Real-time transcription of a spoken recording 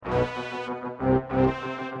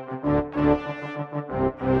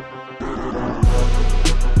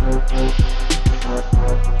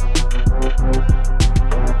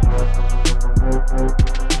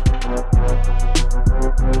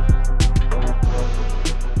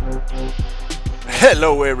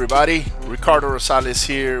Hello, everybody. Ricardo Rosales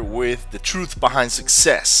here with the truth behind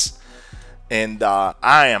success. And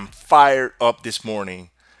I am fired up this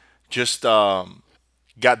morning. Just got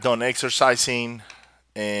done exercising,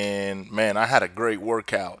 and man, I had a great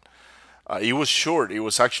workout. It was short, it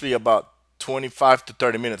was actually about 25 to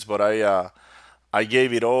 30 minutes, but I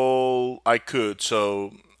gave it all I could.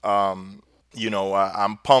 So, I'm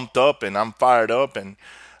pumped up and I'm fired up and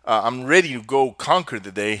I'm ready to go conquer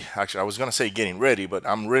the day. Actually, I was going to say getting ready, but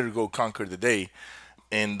I'm ready to go conquer the day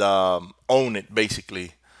and own it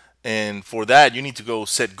basically. And for that, you need to go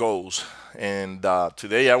set goals. And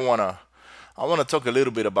today, I want to talk a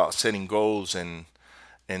little bit about setting goals and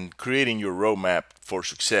creating your roadmap for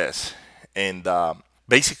success. And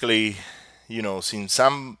basically, since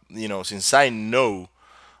I know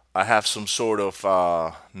I have some sort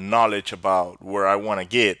of knowledge about where I want to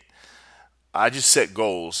get, I just set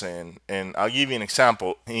goals. And I'll give you an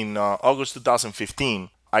example. In August 2015,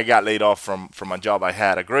 I got laid off from a job I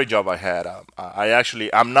had, a great job I had.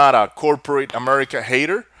 I'm not a corporate America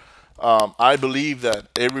hater. I believe that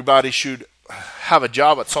everybody should have a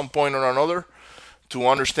job at some point or another to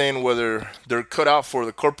understand whether they're cut out for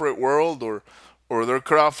the corporate world or they're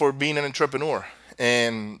cut out for being an entrepreneur.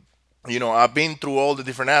 And I've been through all the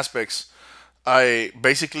different aspects. I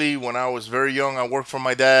basically, when I was very young, I worked for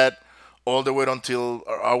my dad all the way until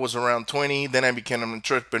I was around 20. Then I became an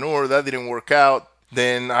entrepreneur. That didn't work out.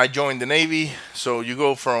 Then I joined the Navy. So you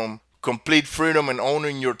go from complete freedom and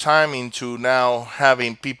owning your time into now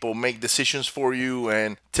having people make decisions for you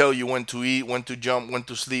and tell you when to eat, when to jump, when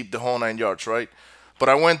to sleep, the whole nine yards, right? But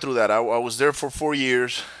I went through that. I was there for 4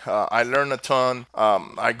 years. I learned a ton.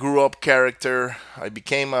 I grew up character. I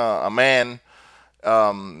became a man.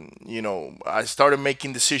 I started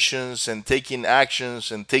making decisions and taking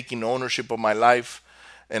actions and taking ownership of my life.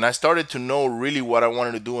 And I started to know really what I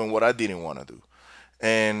wanted to do and what I didn't want to do.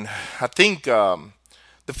 And I think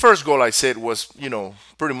the first goal I set was,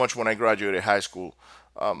 pretty much when I graduated high school.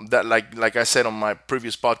 That like I said on my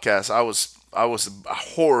previous podcast, I was a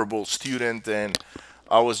horrible student and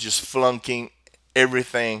I was just flunking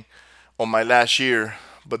everything on my last year.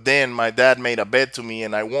 But then my dad made a bet to me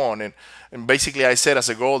and I won. And basically, I set as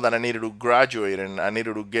a goal that I needed to graduate and I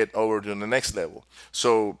needed to get over to the next level.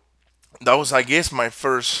 So that was, I guess, my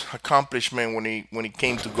first accomplishment when it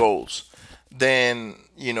came to goals. Then,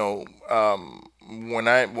 when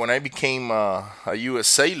I became a U.S.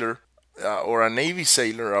 sailor or a Navy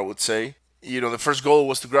sailor, I would say, the first goal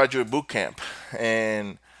was to graduate boot camp,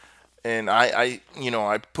 and I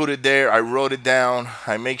put it there. I wrote it down.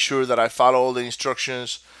 I make sure that I follow all the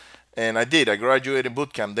instructions, and I did. I graduated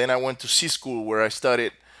boot camp. Then I went to sea school where I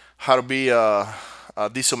studied how to be a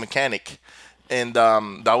diesel mechanic, and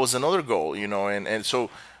that was another goal. And so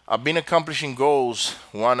I've been accomplishing goals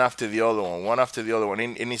one after the other one after the other one,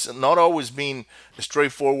 and it's not always been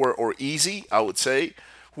straightforward or easy. I would say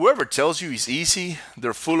whoever tells you it's easy,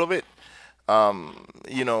 they're full of it.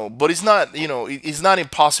 But it's not, it's not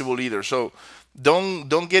impossible either. So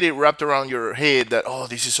don't get it wrapped around your head that, oh,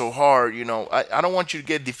 this is so hard. I don't want you to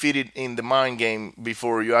get defeated in the mind game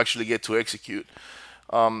before you actually get to execute.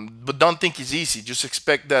 But don't think it's easy. Just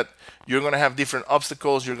expect that you're going to have different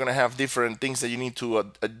obstacles. You're going to have different things that you need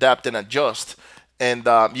to adapt and adjust. And,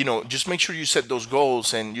 just make sure you set those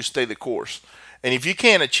goals and you stay the course. And if you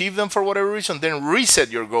can't achieve them for whatever reason, then reset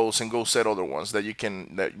your goals and go set other ones that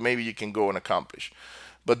maybe you can go and accomplish.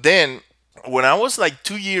 But then, when I was like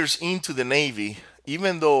 2 years into the Navy,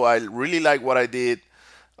 even though I really like what I did,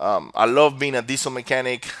 I love being a diesel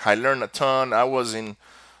mechanic. I learned a ton. I was in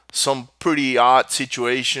some pretty odd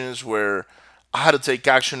situations where I had to take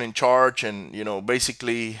action in charge and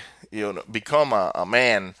basically become a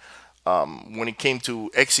man when it came to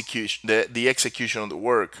execution the execution of the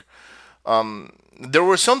work. There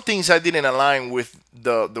were some things I didn't align with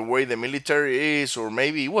the way the military is, or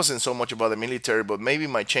maybe it wasn't so much about the military, but maybe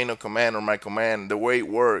my chain of command or my command, the way it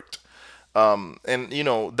worked. And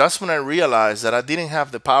that's when I realized that I didn't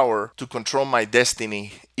have the power to control my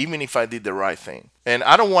destiny, even if I did the right thing. And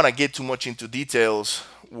I don't want to get too much into details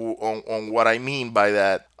on what I mean by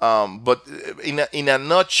that. But in a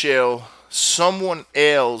nutshell, someone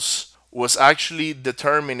else was actually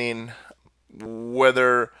determining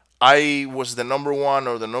whether I was the number one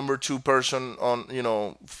or the number two person on,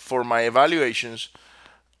 for my evaluations.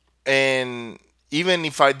 And even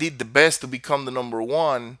if I did the best to become the number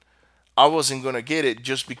one, I wasn't going to get it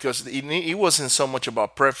just because it wasn't so much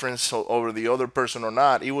about preference over the other person or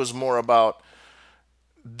not. It was more about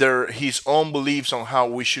his own beliefs on how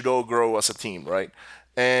we should all grow as a team, right?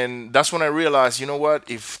 And that's when I realized, you know what?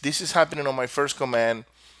 If this is happening on my first command,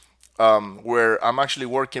 where I'm actually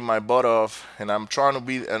working my butt off, and I'm trying to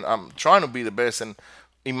be the best. And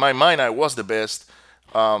in my mind, I was the best,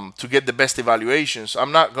 to get the best evaluations.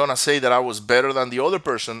 I'm not gonna say that I was better than the other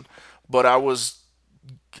person, but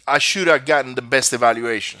I should have gotten the best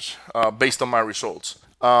evaluations, based on my results.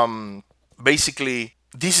 Basically,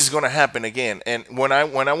 this is gonna happen again. And when I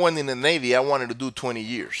went in the Navy, I wanted to do 20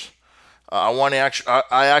 years.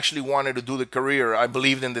 I actually wanted to do the career. I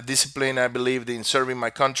believed in the discipline. I believed in serving my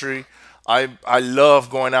country. I love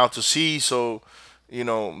going out to sea. So,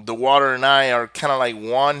 the water and I are kind of like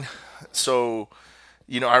one. So,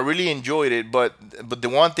 I really enjoyed it. But the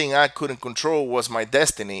one thing I couldn't control was my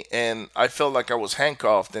destiny, and I felt like I was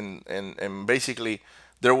handcuffed. And basically,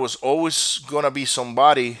 there was always gonna be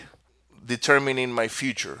somebody determining my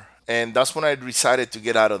future. And that's when I decided to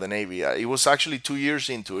get out of the Navy. It was actually 2 years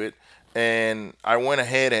into it, and I went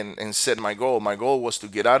ahead and set my goal. My goal was to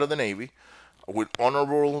get out of the Navy with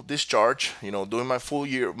honorable discharge, doing my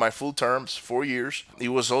full terms, 4 years. It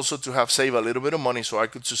was also to have saved a little bit of money so I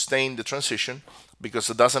could sustain the transition, because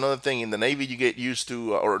that's another thing. In the Navy, you get used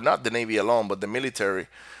to, or not the Navy alone, but the military,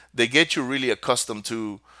 they get you really accustomed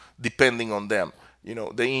to depending on them.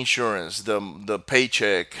 The insurance, the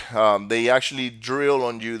paycheck. They actually drill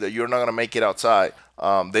on you that you're not gonna make it outside.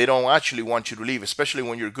 They don't actually want you to leave, especially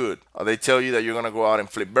when you're good. They tell you that you're gonna go out and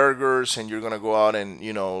flip burgers, and you're gonna go out and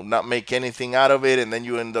not make anything out of it, and then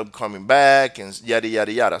you end up coming back and yada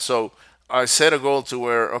yada yada. So I set a goal to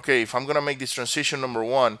where, okay, if I'm gonna make this transition, number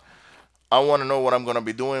one, I want to know what I'm gonna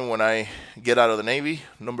be doing when I get out of the Navy.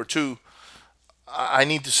 Number two, I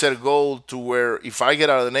need to set a goal to where if I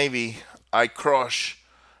get out of the Navy, I crush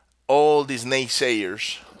all these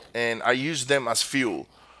naysayers, and I use them as fuel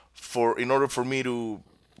for in order for me to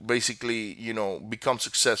basically become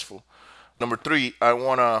successful. Number three, I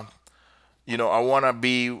want to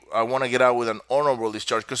get out with an honorable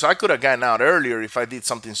discharge, because I could have gotten out earlier if I did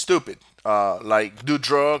something stupid, like do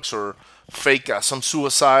drugs or fake some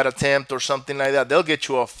suicide attempt or something like that. They'll get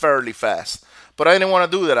you off fairly fast. But I didn't want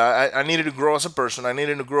to do that. I needed to grow as a person. I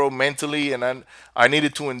needed to grow mentally, and I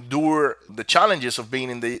needed to endure the challenges of being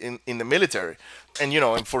in the military,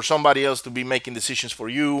 and for somebody else to be making decisions for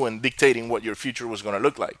you and dictating what your future was going to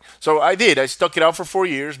look like. So I did. I stuck it out for 4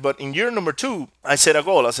 years. But in year number two, I set a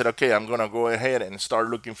goal. I said, okay, I'm going to go ahead and start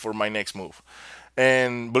looking for my next move.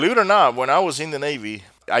 And believe it or not, when I was in the Navy,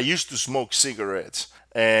 I used to smoke cigarettes.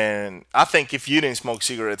 And I think if you didn't smoke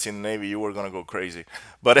cigarettes in the Navy, you were gonna go crazy.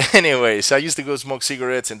 But anyways, I used to go smoke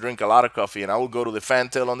cigarettes and drink a lot of coffee, and I would go to the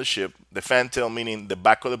fantail on the ship. The fantail meaning the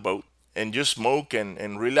back of the boat, and just smoke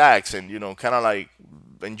and relax, and kind of like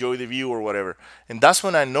enjoy the view or whatever. And that's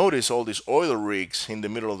when I noticed all these oil rigs in the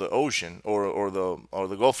middle of the ocean, or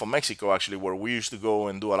the Gulf of Mexico, actually, where we used to go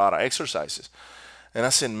and do a lot of exercises. And I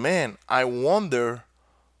said, man, I wonder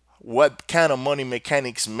what kind of money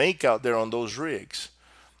mechanics make out there on those rigs.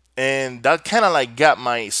 And that kind of like got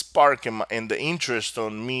my spark and the interest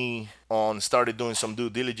on me on started doing some due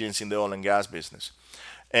diligence in the oil and gas business.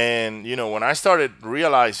 And when I started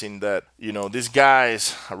realizing that this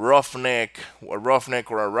guy's a roughneck or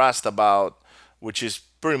a rastabout, which is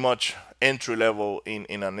pretty much entry level in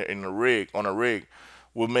a rig, on a rig,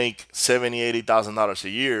 would make 70, $80,000 a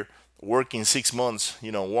year, working 6 months,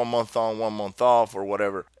 1 month on, 1 month off, or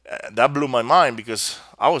whatever. That blew my mind, because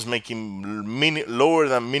I was making lower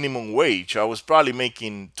than minimum wage. I was probably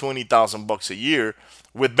making $20,000 a year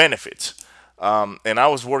with benefits. And I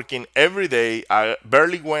was working every day. I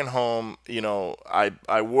barely went home.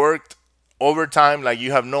 I worked overtime like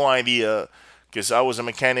you have no idea, because I was a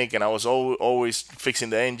mechanic, and I was always fixing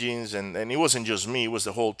the engines, and it wasn't just me, it was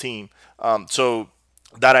the whole team. So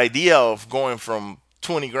that idea of going from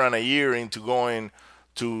 20 grand a year into going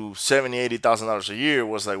to 70, $80,000 a year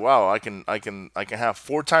was like, wow, I can have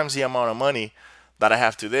 4 times the amount of money that I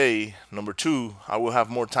have today. Number two, I will have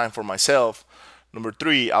more time for myself. Number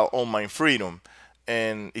three, I'll own my freedom.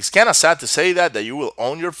 And it's kind of sad to say that you will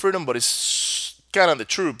own your freedom, but it's kind of the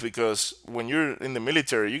truth, because when you're in the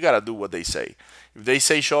military, you got to do what they say. If they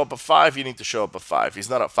say show up at 5, you need to show up at 5. It's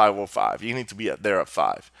not at 5:05. You need to be there at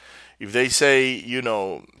 5. If they say, you're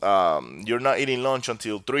not eating lunch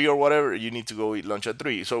until 3 or whatever, you need to go eat lunch at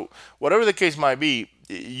 3. So, whatever the case might be,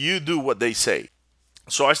 you do what they say.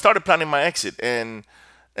 So, I started planning my exit, and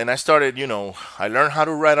I started, I learned how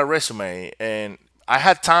to write a resume, and I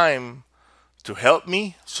had time to help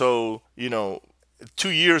me. So, 2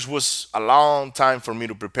 years was a long time for me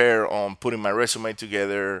to prepare on putting my resume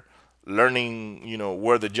together, learning,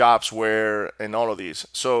 where the jobs were, and all of these.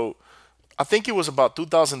 So, I think it was about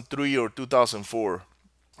 2003 or 2004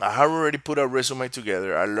 I had already put a resume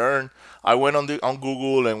together. I learned. I went on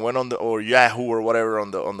Google and went on the or Yahoo or whatever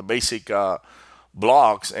on the basic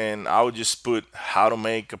blogs, and I would just put how to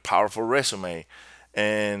make a powerful resume,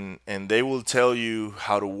 and they will tell you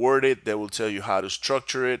how to word it. They will tell you how to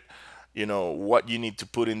structure it. You know what you need to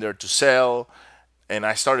put in there to sell. And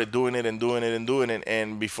I started doing it and doing it and doing it.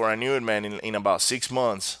 And before I knew it, man, in about 6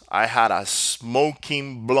 months, I had a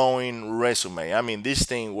smoking, blowing resume. I mean, this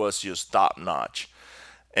thing was just top notch.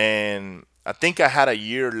 And I think I had a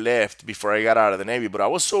year left before I got out of the Navy, but I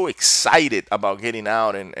was so excited about getting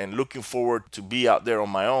out and looking forward to be out there on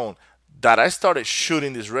my own that I started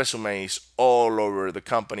shooting these resumes all over the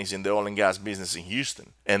companies in the oil and gas business in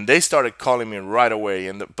Houston. And they started calling me right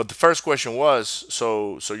away. But the first question was,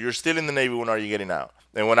 so you're still in the Navy, when are you getting out?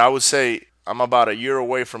 And when I would say I'm about a year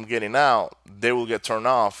away from getting out, they will get turned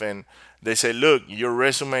off and they say, look, your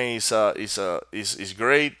resume is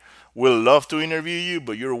great. We'll love to interview you,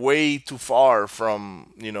 but you're way too far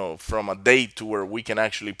from from a date to where we can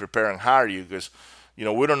actually prepare and hire you, because we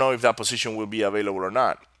don't know if that position will be available or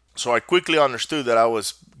not. So I quickly understood that I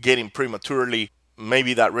was getting prematurely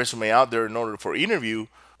maybe that resume out there in order for interview,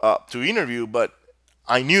 but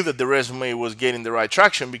I knew that the resume was getting the right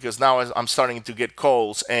traction because now I'm starting to get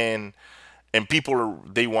calls, and people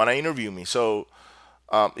they want to interview me. So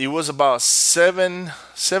it was about seven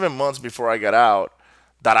months before I got out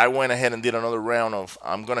that I went ahead and did another round of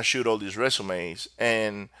I'm gonna shoot all these resumes,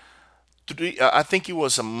 and I think it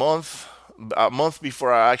was a month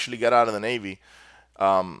before I actually got out of the Navy.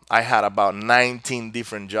 I had about 19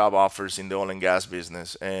 different job offers in the oil and gas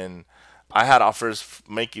business, and I had offers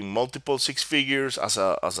making multiple six figures as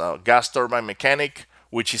a gas turbine mechanic,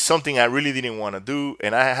 which is something I really didn't want to do,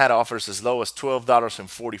 and I had offers as low as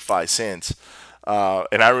 $12.45,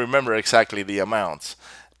 and I remember exactly the amounts.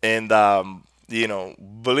 And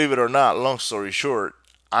believe it or not, long story short,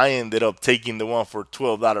 I ended up taking the one for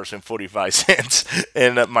 $12.45.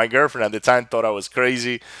 And my girlfriend at the time thought I was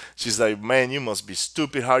crazy. She's like, man, you must be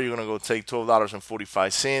stupid. How are you going to go take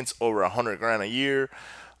 $12.45 over 100 grand a year?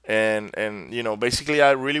 And basically,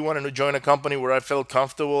 I really wanted to join a company where I felt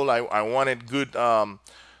comfortable. I wanted good vibes.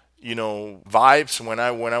 When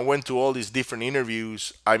I went to all these different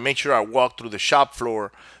interviews, I make sure I walked through the shop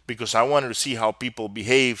floor because I wanted to see how people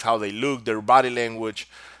behave, how they look, their body language.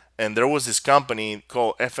 And there was this company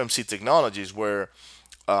called FMC Technologies where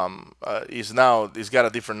it's got a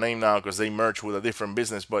different name now because they merged with a different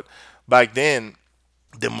business. But back then,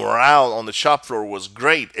 the morale on the shop floor was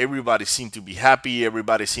great. Everybody seemed to be happy.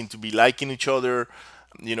 Everybody seemed to be liking each other.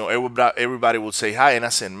 Everybody would say hi, and I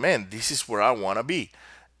said, "Man, this is where I want to be."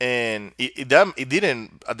 And it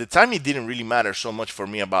didn't at the time. It didn't really matter so much for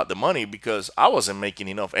me about the money because I wasn't making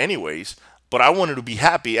enough anyways. But I wanted to be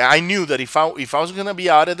happy. I knew that if I was gonna be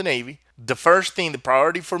out of the Navy, the first thing, the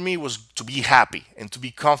priority for me was to be happy and to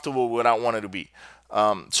be comfortable with what I wanted to be.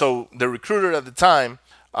 So the recruiter at the time,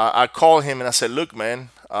 I called him and I said, "Look, man,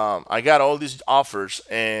 I got all these offers,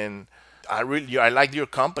 and I like your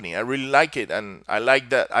company. I really like it, and I like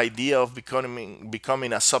that idea of becoming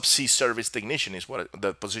a subsea service technician is what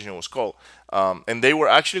the position was called. And they were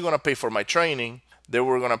actually going to pay for my training. They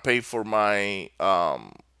were going to pay for my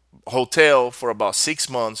hotel for about 6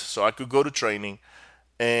 months, so I could go to training,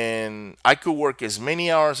 and I could work as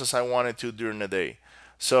many hours as I wanted to during the day.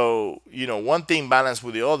 So, one thing balanced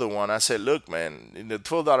with the other one. I said, look, man, the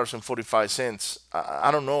 $12.45,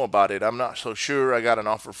 I don't know about it. I'm not so sure. I got an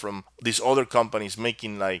offer from these other companies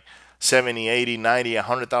making like 70, 80, 90,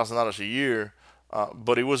 $100,000 a year.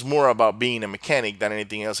 But it was more about being a mechanic than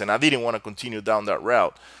anything else. And I didn't want to continue down that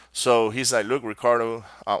route. So he's like, look, Ricardo,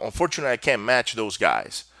 unfortunately, I can't match those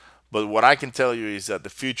guys. But what I can tell you is that the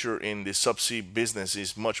future in the subsea business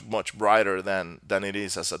is much, much brighter than it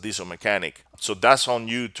is as a diesel mechanic. So that's on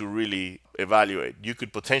you to really evaluate. You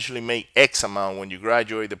could potentially make X amount when you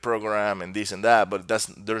graduate the program and this and that, but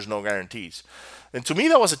there's no guarantees. And to me,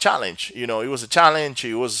 that was a challenge. It was a challenge.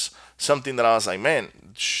 It was something that I was like, man,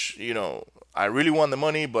 I really want the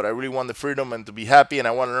money, but I really want the freedom and to be happy, and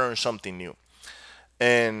I want to learn something new.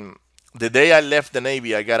 And the day I left the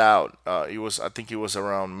Navy, I got out. I think it was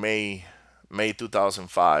around May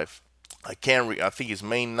 2005. I think it's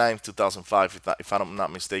May 9th, 2005, if I'm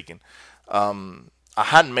not mistaken. I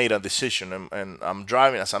hadn't made a decision, and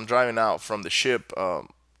as I'm driving out from the ship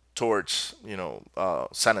towards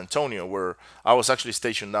San Antonio, where I was actually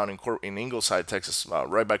stationed down in Ingleside, Texas,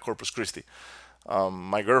 right by Corpus Christi.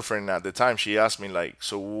 My girlfriend at the time, she asked me like,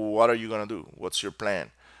 "So what are you gonna do? What's your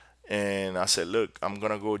plan?" And I said, look, I'm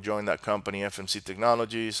gonna go join that company, FMC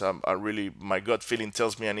Technologies. I really, my gut feeling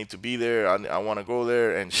tells me I need to be there. I want to go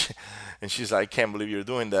there. And she's like, I can't believe you're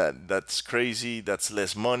doing that. That's crazy. That's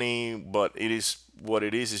less money, but it is what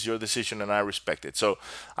it is. It's your decision, and I respect it. So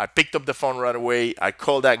I picked up the phone right away. I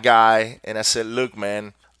called that guy, and I said, look,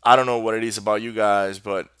 man, I don't know what it is about you guys,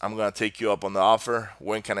 but I'm gonna take you up on the offer.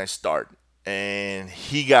 When can I start? And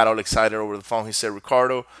he got all excited over the phone. He said,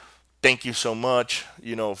 Ricardo, thank you so much,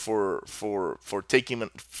 for taking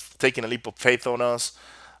a leap of faith on us.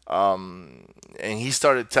 And he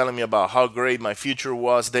started telling me about how great my future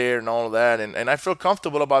was there and all of that, and I felt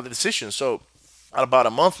comfortable about the decision. So about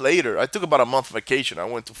a month later, I took about a month vacation. I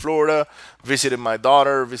went to Florida, visited my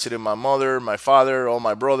daughter, visited my mother, my father, all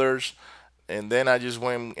my brothers, and then I just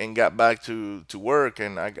went and got back to work,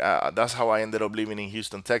 and that's how I ended up living in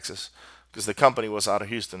Houston, Texas, because the company was out of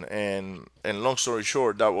Houston. And long story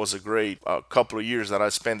short, that was a great couple of years that I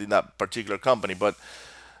spent in that particular company. But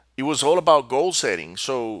it was all about goal setting.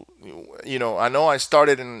 So, I know I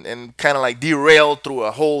started and kind of like derailed through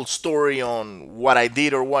a whole story on what I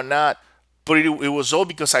did or what not, but it was all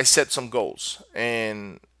because I set some goals,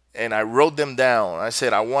 and I wrote them down. I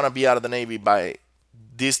said, I want to be out of the Navy by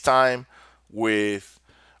this time with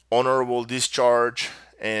honorable discharge,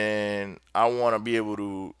 and I want to be able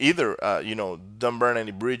to either, don't burn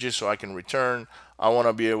any bridges so I can return. I want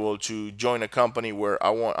to be able to join a company where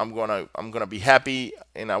I'm gonna be happy,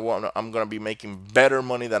 and I'm gonna be making better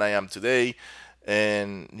money than I am today.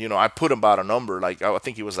 And I put about a number, like I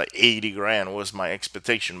think it was like 80 grand was my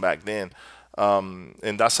expectation back then.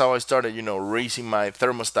 And that's how I started, raising my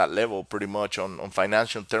thermostat level pretty much on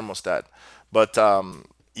financial thermostat. But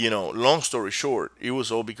long story short, it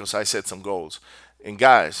was all because I set some goals. And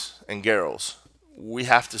guys and girls, we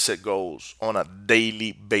have to set goals on a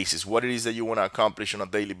daily basis. What it is that you want to accomplish on a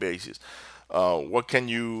daily basis. What can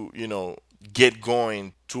you get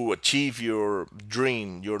going to achieve your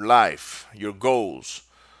dream, your life, your goals?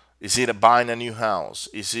 Is it buying a new house?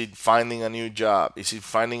 Is it finding a new job? Is it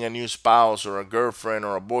finding a new spouse or a girlfriend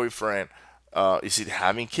or a boyfriend? Is it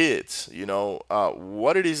having kids?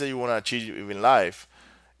 What it is that you want to achieve in life,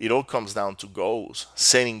 it all comes down to goals,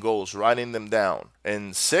 setting goals, writing them down,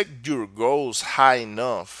 and set your goals high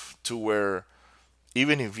enough to where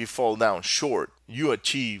even if you fall down short, you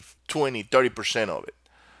achieve 20, 30% of it.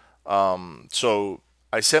 So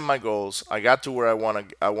I set my goals. I got to where I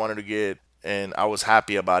wanted to get, and I was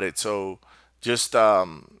happy about it. So just I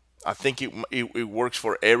think it works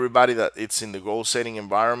for everybody that it's in the goal setting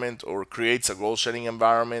environment or creates a goal setting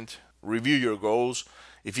environment. Review your goals.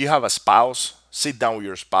 If you have a spouse, sit down with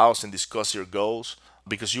your spouse and discuss your goals,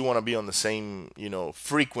 because you want to be on the same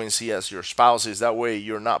frequency as your spouse is. That way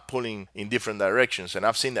you're not pulling in different directions. And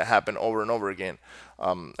I've seen that happen over and over again.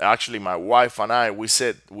 Actually, my wife and I, we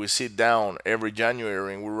sit down every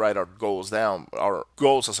January and we write our goals down, our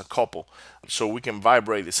goals as a couple, so we can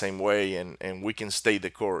vibrate the same way, and we can stay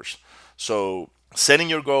the course. So setting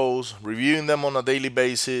your goals, reviewing them on a daily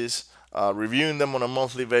basis, reviewing them on a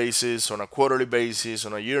monthly basis, on a quarterly basis,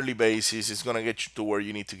 on a yearly basis is going to get you to where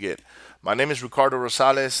you need to get. My name is Ricardo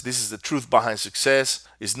Rosales. This is the truth behind success.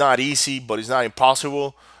 It's not easy, but it's not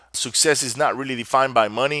impossible. Success is not really defined by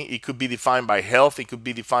money. It could be defined by health. It could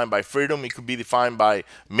be defined by freedom. It could be defined by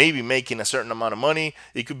maybe making a certain amount of money.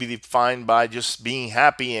 It could be defined by just being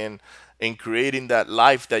happy and creating that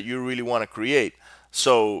life that you really want to create.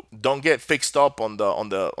 So don't get fixed up on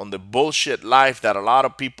the bullshit life that a lot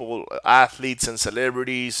of people, athletes and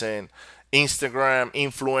celebrities and Instagram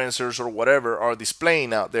influencers or whatever, are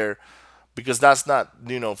displaying out there, because that's not,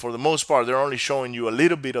 for the most part, they're only showing you a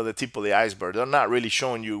little bit of the tip of the iceberg. They're not really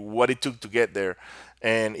showing you what it took to get there.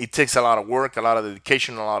 And it takes a lot of work, a lot of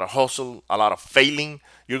dedication, a lot of hustle, a lot of failing.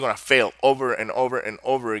 You're going to fail over and over and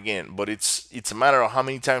over again. But it's a matter of how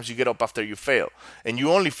many times you get up after you fail. And you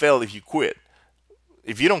only fail if you quit.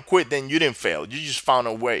 If you don't quit, then you didn't fail. You just found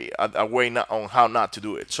a way not on how not to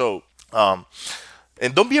do it. So,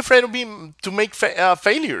 and don't be afraid to make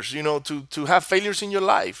failures. To have failures in your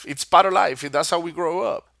life. It's part of life. That's how we grow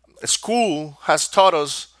up. School has taught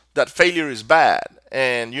us that failure is bad,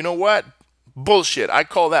 and you know what? Bullshit. I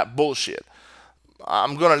call that bullshit.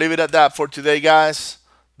 I'm gonna leave it at that for today, guys.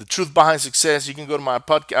 The truth behind success. You can go to my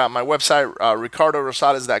my website,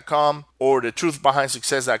 ricardorosales.com, or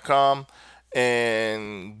thetruthbehindsuccess.com,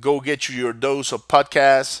 and go get you your dose of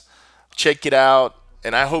podcasts. Check it out,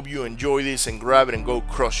 and I hope you enjoy this and grab it and go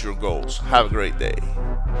crush your goals. Have a great day.